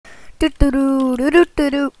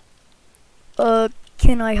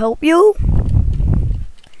Can I help you?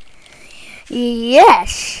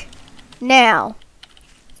 Yes. Now,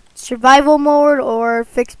 survival mode or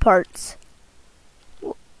fixed parts?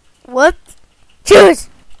 What? Choose.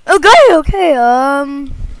 Okay.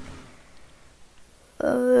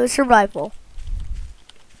 Survival.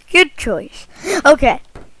 Good choice. Okay.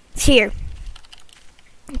 Here.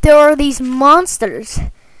 There are these monsters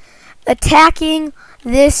attacking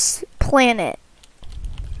this planet.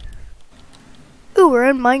 Ooh, we're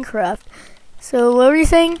in Minecraft. So what were you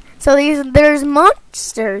saying? So there's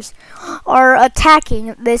monsters are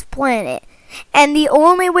attacking this planet, and the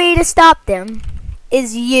only way to stop them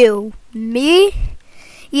is you. Me?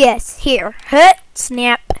 Yes. Here.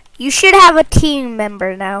 Snap. You should have a team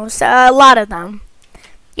member now. So a lot of them.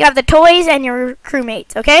 You have the toys and your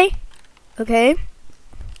crewmates. Okay. Okay.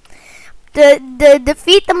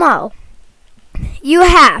 Defeat them all. You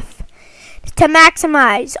have to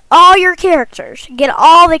maximize all your characters. Get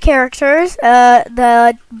all the characters.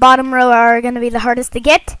 The bottom row are going to be the hardest to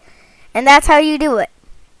get, and that's how you do it.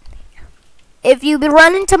 If you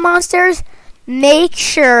run into monsters, make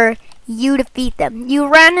sure you defeat them. You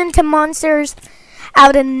run into monsters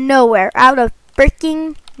out of nowhere, out of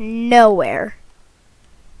freaking nowhere.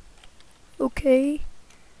 Okay.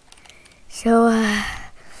 So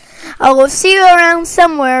I will see you around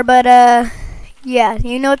somewhere, but yeah,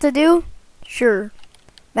 you know what to do? Sure.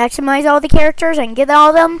 Maximize all the characters and get all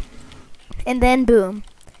of them, and then boom,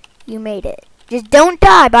 you made it. Just don't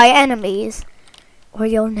die by enemies, or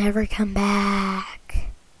you'll never come back.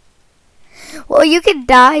 Well, you could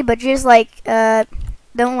die, but just don't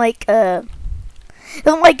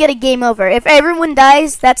get a game over. If everyone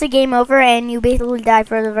dies, that's a game over, and you basically die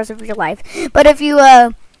for the rest of your life. But if you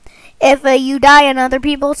die and other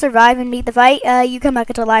people survive and beat the fight, you come back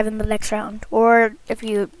to life in the next round. Or if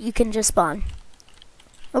you can just spawn.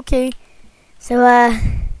 Okay. So,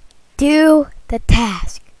 do the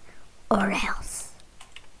task or else.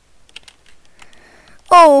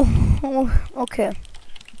 Oh, okay.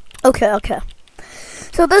 Okay.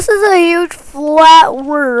 So this is a huge flat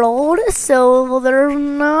world, so there's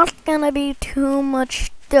not gonna be too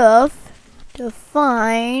much stuff to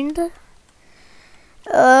find.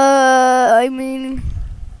 I mean,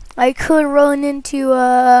 I could run into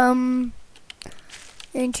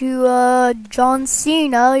John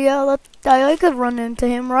Cena. Yeah, I could run into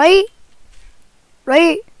him, right?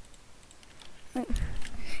 Right?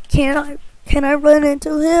 Can I run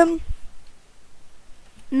into him?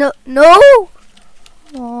 No.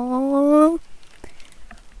 Oh.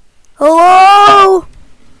 Hello?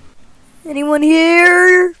 Anyone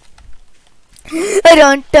here?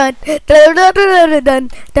 Dun.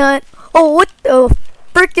 Oh, what the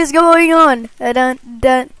frick is going on? Oh,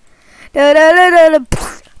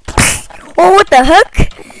 what the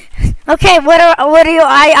heck? Okay, what are you?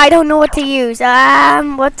 I don't know what to use.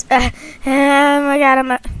 What? I got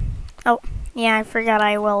him. Oh, yeah, I forgot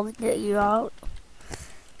I welded you out.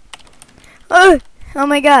 Oh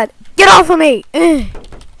my God! Get off of me!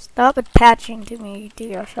 Stop attaching to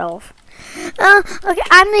yourself. Okay,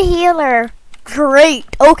 I'm the healer. Great.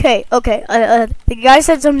 Okay. The guy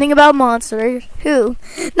said something about monsters. Who?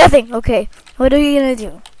 Nothing. Okay. What are you gonna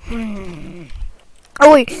do?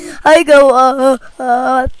 Oh wait. I go.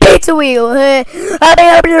 Pizza wheel.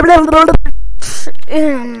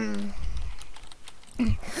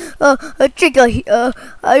 Chica.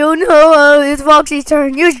 I don't know. It's Foxy's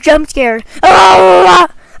turn. Use jump scare. Oh,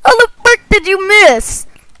 how the frick did you miss?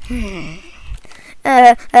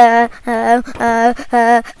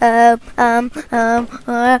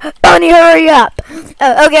 Bonnie, hurry up.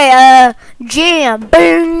 Okay, jam,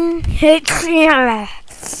 boom,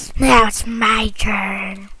 now it's my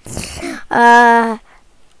turn.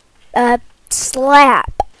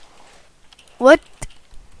 Slap. What?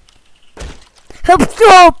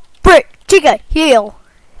 Oh, frick, Chica, heal.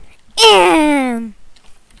 And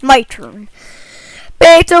my turn.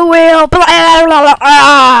 Beta wheel, blah, blah,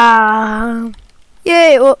 blah.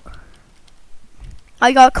 Yay! Well,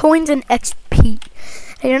 I got coins and XP.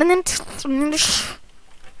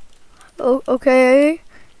 Oh, okay.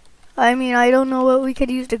 I mean, I don't know what we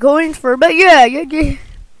could use the coins for, but yeah.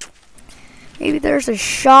 Maybe there's a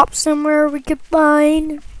shop somewhere we could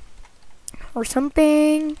find, or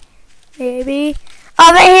something. Maybe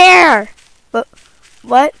over here.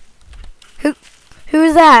 What?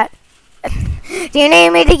 Who's that? Do you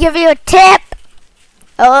need me to give you a tip?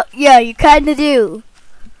 Oh, yeah, you kinda do.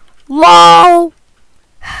 LOL.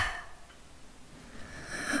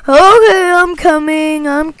 Okay, I'm coming.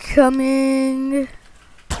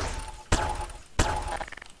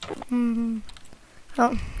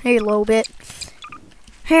 Oh, hey, a little bit.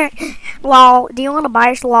 Here, lol. Do you want to buy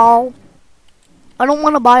us lol? I don't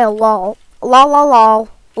want to buy a lol. Lol, lol, lol,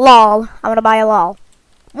 lol. I want to buy a lol.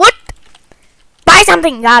 What? Buy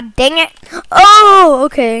something, god dang it. Oh,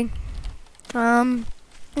 okay.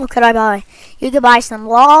 What could I buy? You could buy some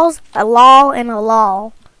lols, a lol, and a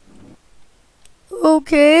lol.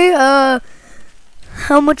 Okay,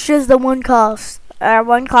 how much does the one cost?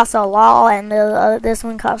 One costs a lol, and this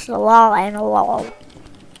one costs a lol and a lol.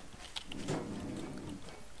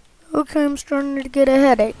 Okay, I'm starting to get a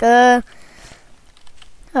headache. 10,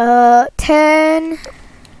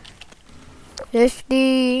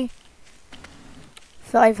 50,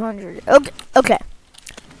 500. Okay, okay.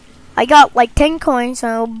 I got like 10 coins,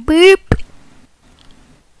 so boop.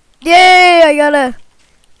 Yay! I got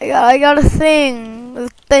a thing.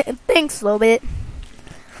 Thanks a little bit.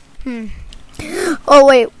 Oh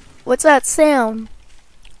wait, what's that sound?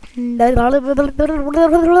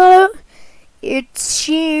 It's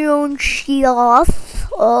Sheoth.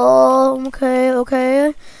 Oh, okay,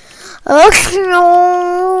 okay.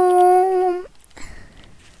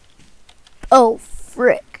 Oh,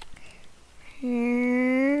 frick.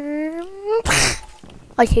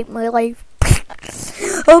 I hate my life.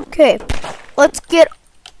 Okay, let's get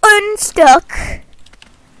unstuck.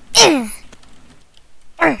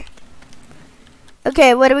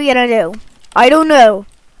 Okay, what are we gonna do? I don't know.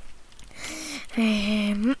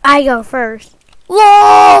 I go first.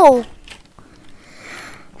 Whoa!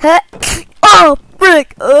 Oh,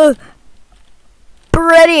 frick!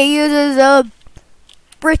 Brady uses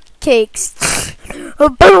brick cakes.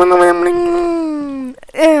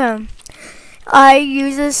 I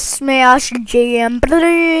use a smash jam.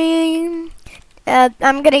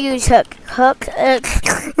 I'm gonna use hook.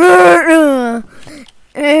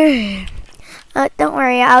 Don't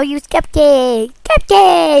worry, I'll use cupcake.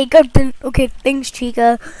 Cupcake. Okay, thanks,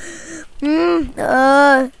 Chica.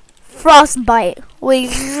 Frostbite. Wait.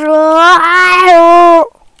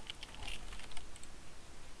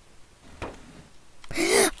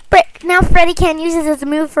 Brick. Now Freddy can't use it as a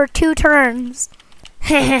move for 2 turns.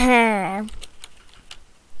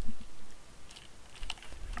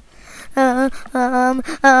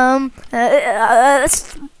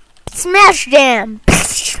 Smash jam.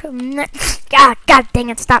 God dang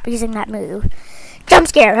it! Stop using that move. Jump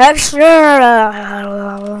scare. Cupcake.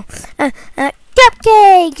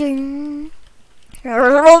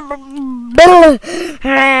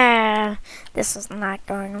 This is not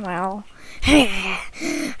going well.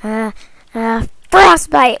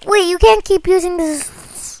 Frostbite. Wait, you can't keep using this.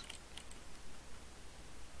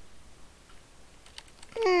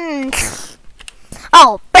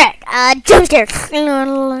 Oh, frick. Jump scare.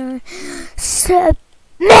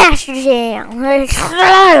 Smash jam.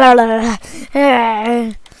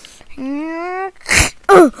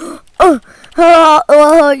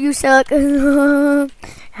 Oh, you suck.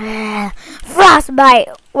 Frostbite.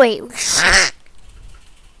 Wait.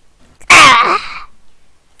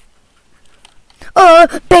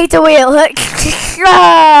 Beta wheel.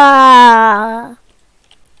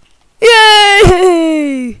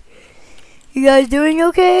 Yay! You guys doing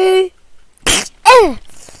okay?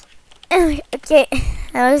 Okay,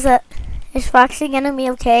 how is that? Is Foxy gonna be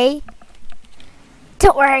okay?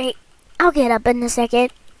 Don't worry, I'll get up in a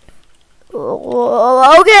second.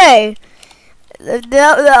 Okay,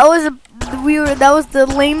 that was the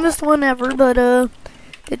lamest one ever. But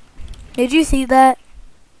did you see that?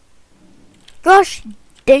 Gosh,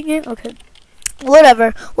 dang it. Okay,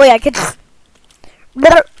 whatever. Wait, I could.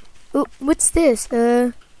 What's this?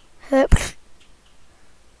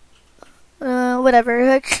 Whatever.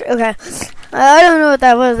 Okay. I don't know what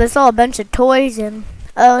that was. I saw a bunch of toys and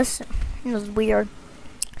it was weird.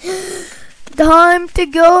 Time to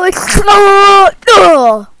go explore.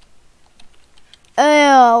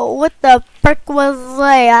 Oh, what the frick was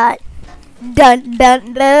that? Dun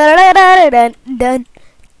dun dun dun dun dun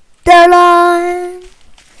dun dun.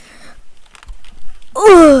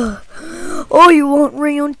 Oh, you want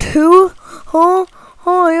round 2? Huh?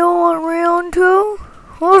 Oh, you want round 2?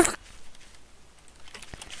 Huh?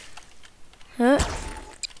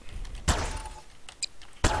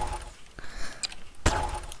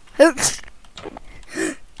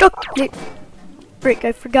 Break,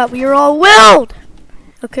 I forgot we were all weld.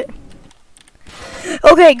 Okay.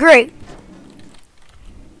 Okay, great.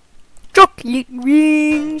 Chocolate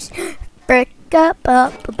rings. Break up.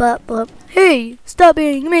 Hey, stop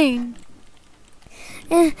being mean.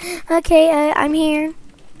 Okay, I'm here.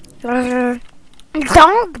 Don't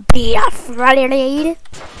be afraid.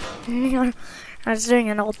 I was doing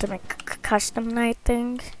an ultimate custom night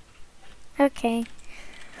thing. Okay.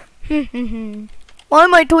 Why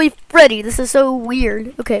am I Toy Freddy? This is so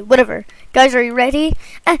weird. Okay, whatever. Guys, are you ready?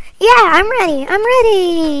 Yeah, I'm ready. I'm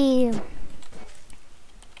ready.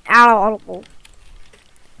 Ow.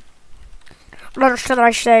 What should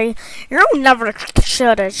I say? You never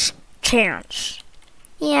stood a chance.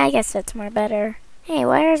 Yeah, I guess that's more better. Hey,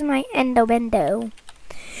 where's my endo bendo?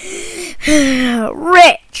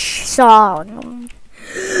 Rich song.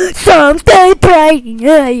 Someday bright in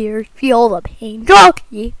the year, feel the pain.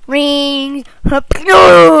 Jockey rings.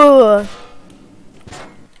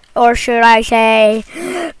 Or should I say,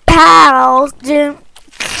 pals do.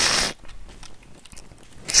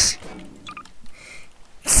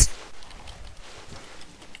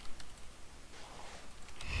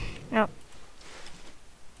 No.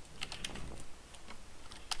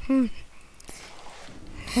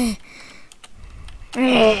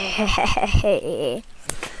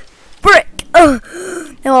 Brick!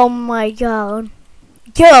 Oh my god.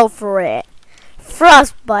 Go for it.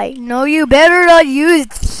 Frostbite. No, you better not use.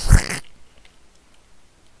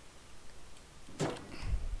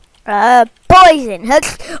 Poison.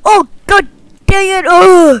 Oh, god dang it.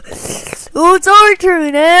 Oh, it's our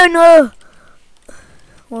turn, and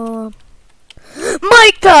well,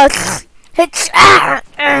 Micah. It's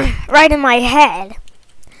right in my head.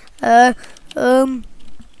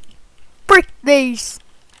 Brick face.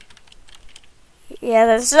 Yeah,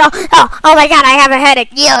 that's oh my god, I have a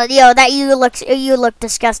headache. Yo, that you look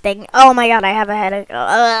disgusting. Oh my god, I have a headache.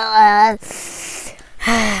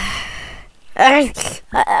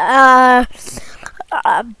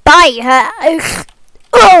 Bite.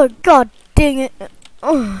 Oh god dang it.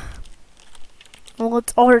 Oh. Well,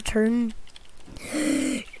 it's our turn.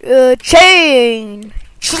 Chain.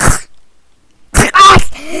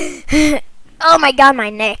 Oh my god,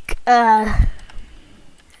 my neck.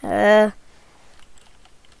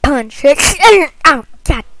 Punch it. Oh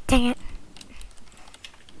god dang it.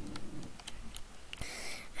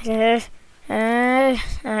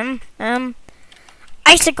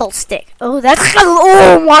 Icicle stick. Oh, that's.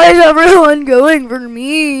 Oh, why is everyone going for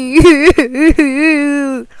me?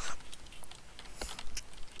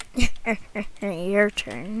 Your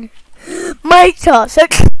turn. My toss.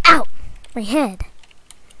 Ow! My head.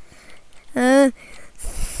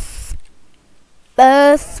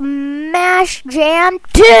 Smash Jam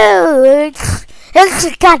 2.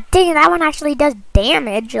 God dang, that one actually does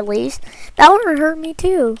damage, at least. That one would hurt me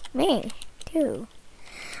too. Me, too.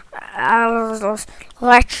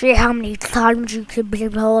 Let's see how many times you can be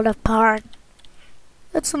pulled apart.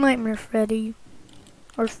 That's a Nightmare Freddy.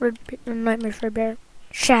 Or Nightmare Fredbear.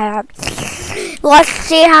 Shut up. Let's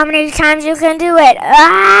see how many times you can do it.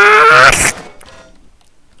 Ah!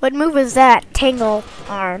 What move is that? Tangle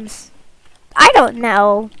arms. I don't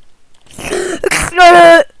know.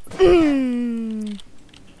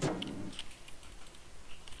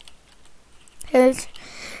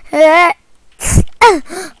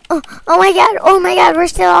 Oh my god, we're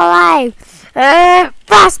still alive.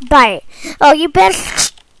 Frostbite. Oh, you better.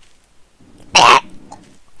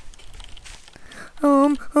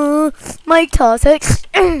 Mike toss it.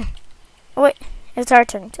 Wait, it's our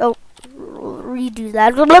turn. Oh, redo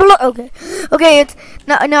that. Okay, it's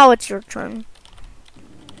now it's your turn.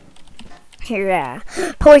 Here,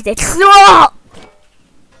 poison.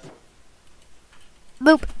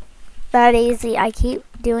 Boop. That easy. I keep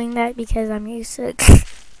doing that because I'm used to it.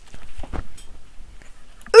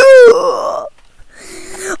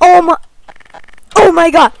 Oh my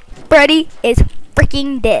god, Freddy is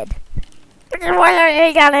freaking dead. What are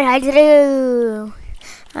you gonna do?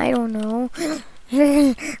 I don't know.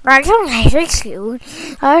 I don't like you.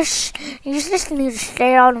 You just need to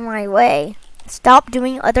stay out of my way. Stop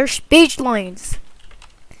doing other speech lines.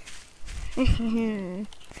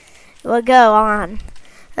 We'll go on.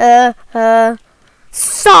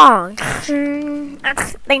 Song.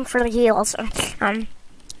 Thanks for the heals.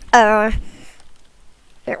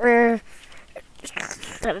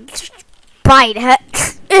 Bite.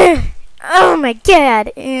 Oh my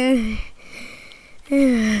god.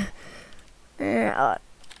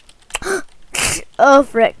 Oh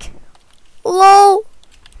frick. Lol.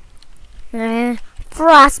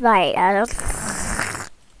 Frostbite.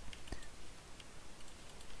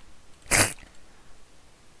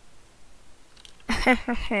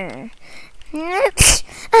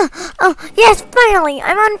 Oh, yes, finally,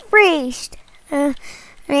 I'm unfreezed.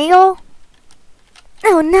 Eagle?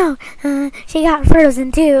 Oh no, she got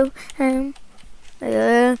frozen too.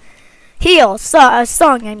 Heal,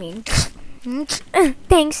 song, I mean.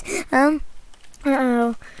 Thanks.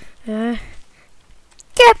 Uh-oh.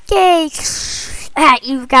 Cupcakes!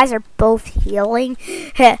 You guys are both healing.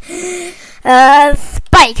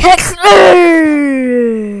 Spike.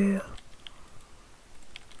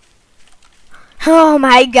 Oh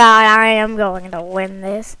my god, I am going to win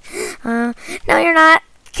this. No, you're not.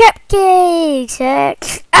 Cupcakes.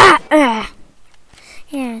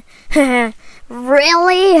 Yeah.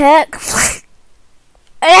 Really?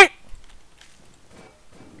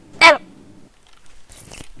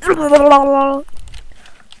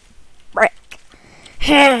 Brick.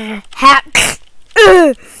 Hack.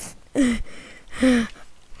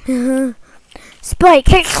 Spike.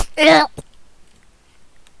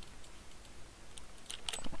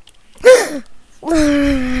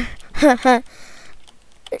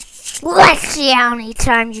 Let's see how many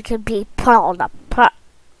times you can be pulled apart.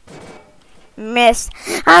 Miss.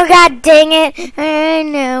 Oh god dang it. I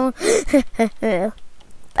know.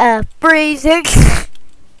 Freeze.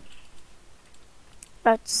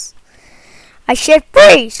 That's. I should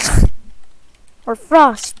freeze. Or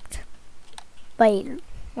frost. Wait.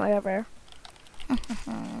 Whatever.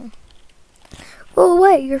 Oh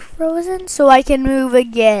wait, you're frozen? So I can move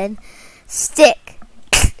again. Stick.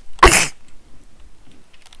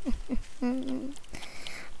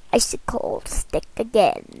 Icicle stick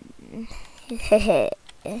again.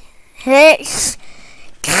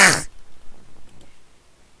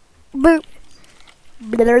 Boop.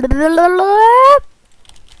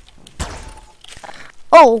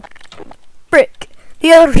 Oh, frick.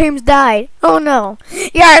 The other team's died. Oh no.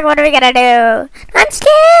 Yarg, what are we gonna do? I'm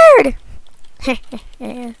scared.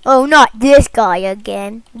 Oh, not this guy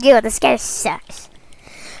again. Dude, this guy sucks.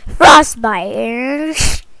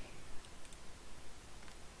 Frostbite.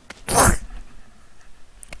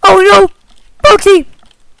 Oh no! Boxy!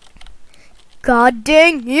 God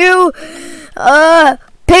dang you!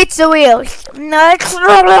 Pizza wheels! I'm at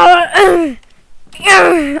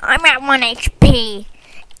 1 HP.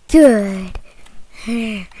 Good.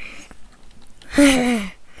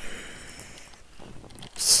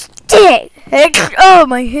 Stick! Oh,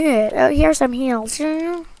 my head. Oh, here's some heals.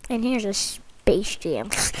 And here's a space jam.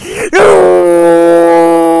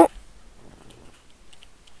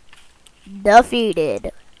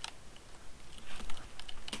 Defeated.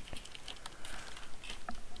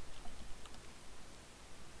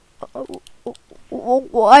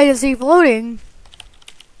 Why is he floating?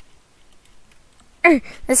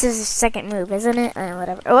 This is his second move, isn't it?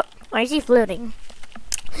 Whatever. Oh, why is he floating?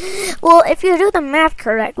 Well, if you do the math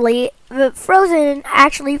correctly, the frozen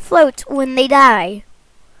actually floats when they die.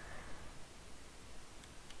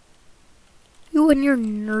 You and your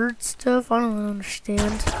nerd stuff, I don't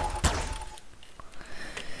understand.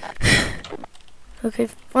 Okay,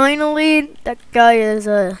 finally, that guy is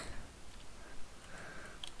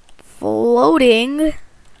floating,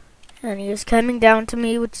 and he is coming down to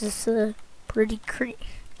me, which is pretty creepy.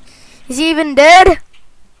 Is he even dead?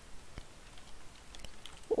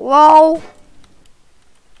 Lol.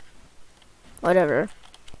 Whatever.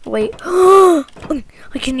 Wait. I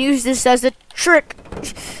can use this as a trick.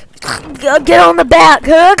 Get on the back,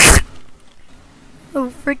 huh? Oh,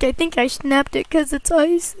 frick, I think I snapped it because it's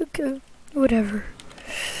ice. Okay, whatever.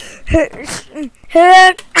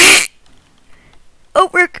 Oh,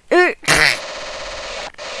 frick.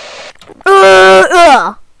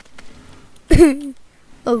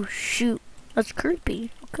 Oh, shoot. That's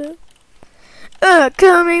creepy. Okay.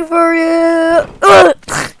 Coming for you.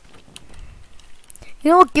 You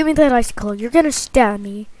know what? Give me that icicle. You're gonna stab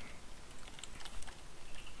me.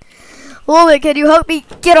 Lola, can you help me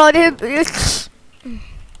get on him?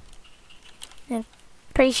 I'm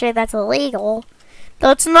pretty sure that's illegal.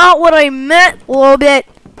 That's not what I meant, Lobit.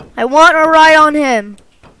 I want to ride on him.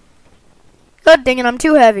 God dang it, I'm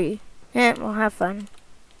too heavy. We'll have fun.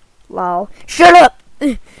 Lol. Shut up!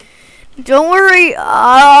 Don't worry,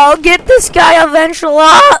 I'll get this guy eventually.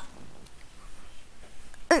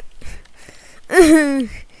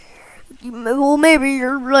 Well, maybe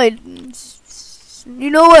you're right. You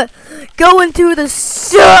know what? Go into the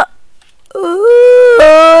sun.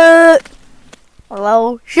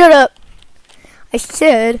 Hello? Shut up. I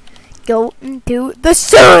said go into the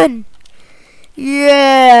sun.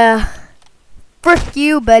 Yeah. Frick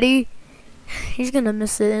you, buddy. He's gonna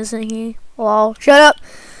miss it, isn't he? Hello? Shut up.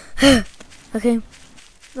 Okay.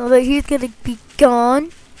 Now that he's gonna be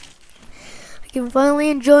gone, I can finally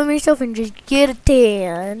enjoy myself and just get a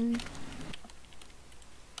tan.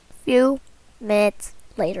 Few minutes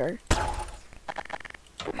later.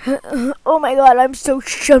 Oh my god, I'm so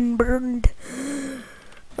sunburned.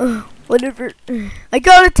 Whatever. I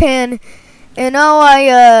got a tan, and now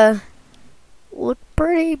I look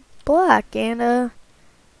pretty black, and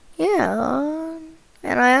yeah.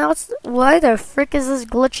 And I also, why the frick is this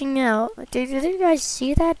glitching out? Did you guys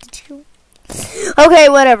see that? Did you? Okay,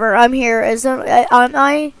 whatever. I'm here.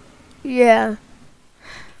 I? Yeah.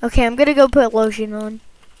 Okay, I'm gonna go put lotion on.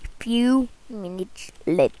 Few minutes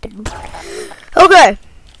later. Okay.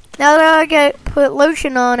 Now that I put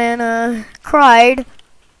lotion on and cried,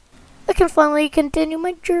 I can finally continue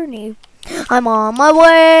my journey. I'm on my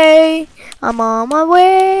way. I'm on my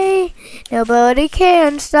way. Nobody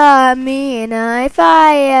can stop me, and if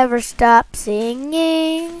I ever stop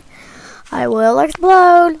singing, I will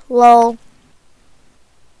explode. Lol.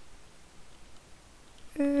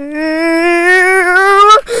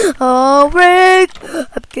 Oh, Rick, I'm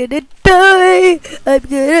gonna die. I'm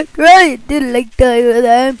gonna cry until I die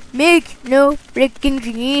without make no freaking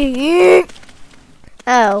dream.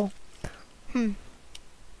 Oh.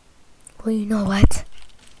 Well, you know what?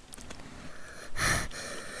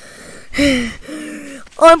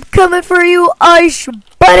 I'm coming for you, Ice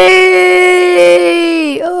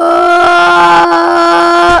Buddy!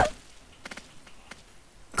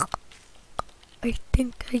 I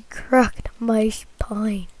think I cracked my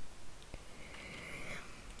spine.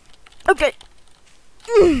 Okay.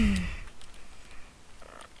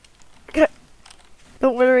 Okay.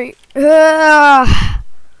 Don't worry.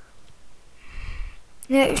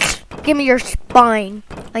 Next, give me your spine.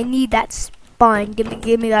 I need that spine.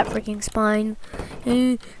 Give me that freaking spine.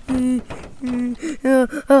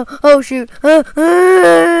 Oh shoot.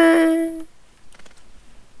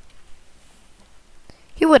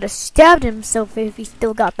 He would have stabbed himself if he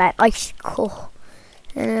still got that icicle.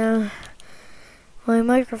 My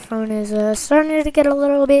microphone is starting to get a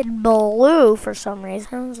little bit blue for some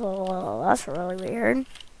reason, so that's really weird.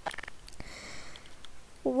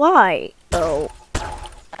 Why?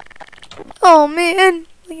 Oh man,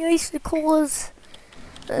 the icicle is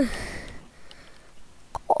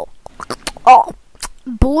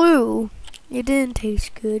blue. It didn't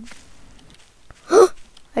taste good.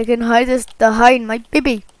 I can hide my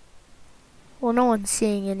baby. Well, no one's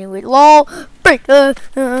seeing anyway. Lol. Break. Hide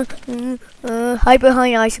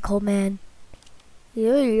behind icicle, man.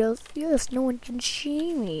 Yes. No one can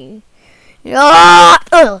see me. How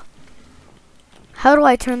do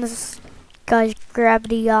I turn this guy's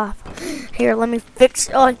gravity off? Here, let me fix.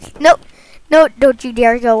 Oh no, Don't you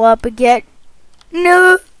dare go up again.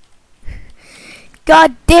 No.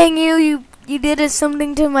 God dang you! You did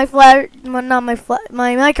something to my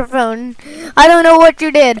my microphone. I don't know what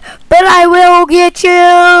you did, but I will get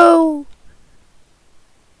you.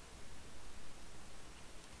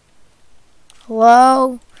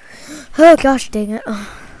 Hello? Oh gosh dang it.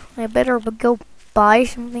 I better go buy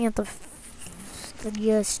something at the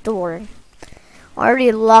store. I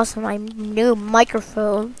already lost my new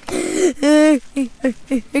microphone. God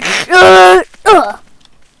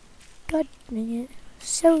dang it.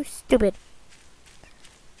 So stupid.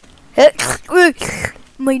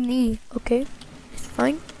 My knee. Okay. It's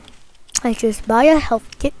fine. I just buy a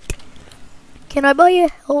health kit. Can I buy a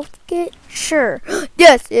health kit? Sure.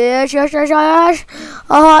 Yes. It's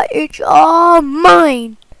all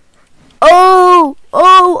mine. Oh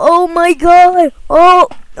my god.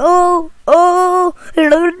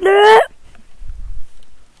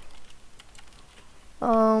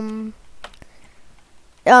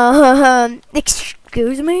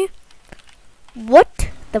 Excuse me? What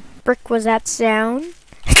the frick was that sound?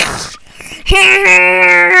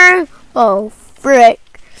 Oh, frick.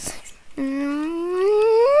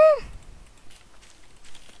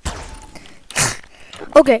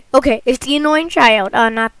 Okay, it's the annoying child. Oh,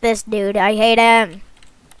 not this dude. I hate him.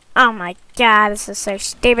 Oh my god, this is so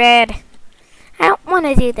stupid. I don't want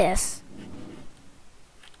to do this.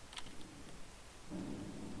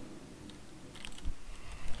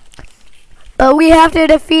 But we have to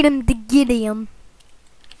defeat him to get him.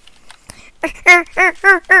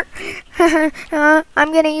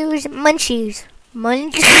 I'm gonna use munchies.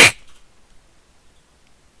 Munchies.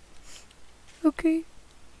 Okay.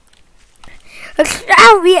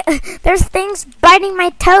 Ow, there's things biting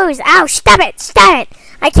my toes. Ow, stop it.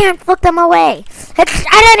 I can't flick them away. I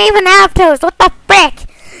don't even have toes. What the frick?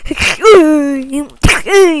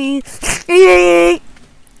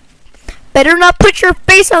 Better not put your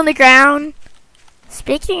face on the ground.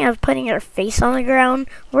 Speaking of putting your face on the ground,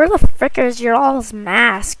 where the frick is your all's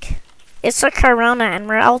mask? It's a corona and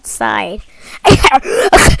we're outside.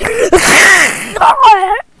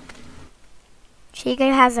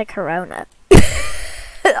 Chica has a corona.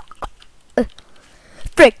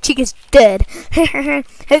 Frick, Chica's dead.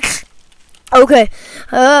 Okay.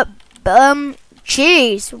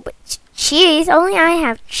 Cheese. Cheese? Only I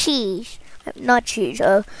have cheese. Not cheese.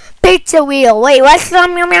 Pizza wheel. Wait, what's the...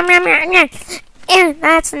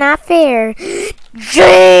 That's not fair. Jam.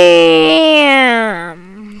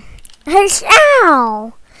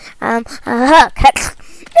 Ow! A hook.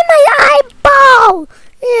 In my eyeball!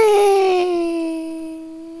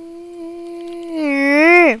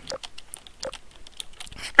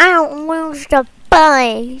 I don't lose the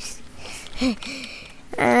buzz.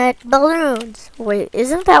 Balloons. Wait,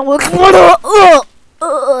 isn't that what?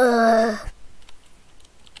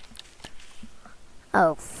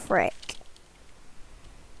 Oh, frick.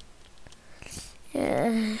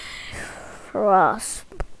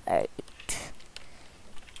 Frostbite.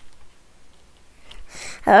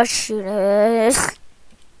 Oh, shoot it.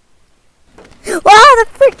 Wow, the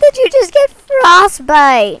frick did you just get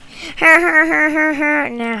frostbite?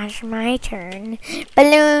 Now it's my turn.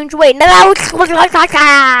 Balloons, wait, no,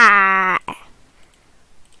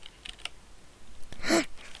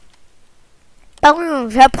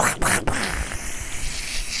 balloons.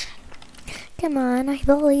 Come on, I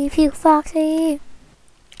believe you, Foxy.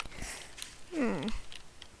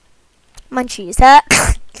 Munchies, huh?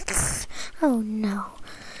 Oh no.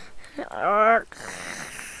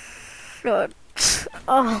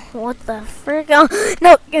 Oh, what the frick? Oh,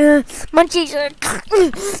 no, munchies.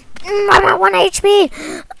 I'm at 1 HP.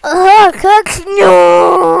 Cooks.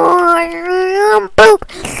 No. Boop.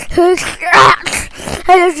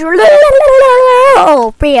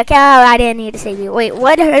 Oh, free a cow. I didn't need to save you. Wait,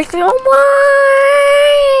 what?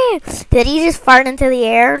 Did he just fart into the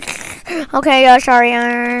air? Okay, sorry.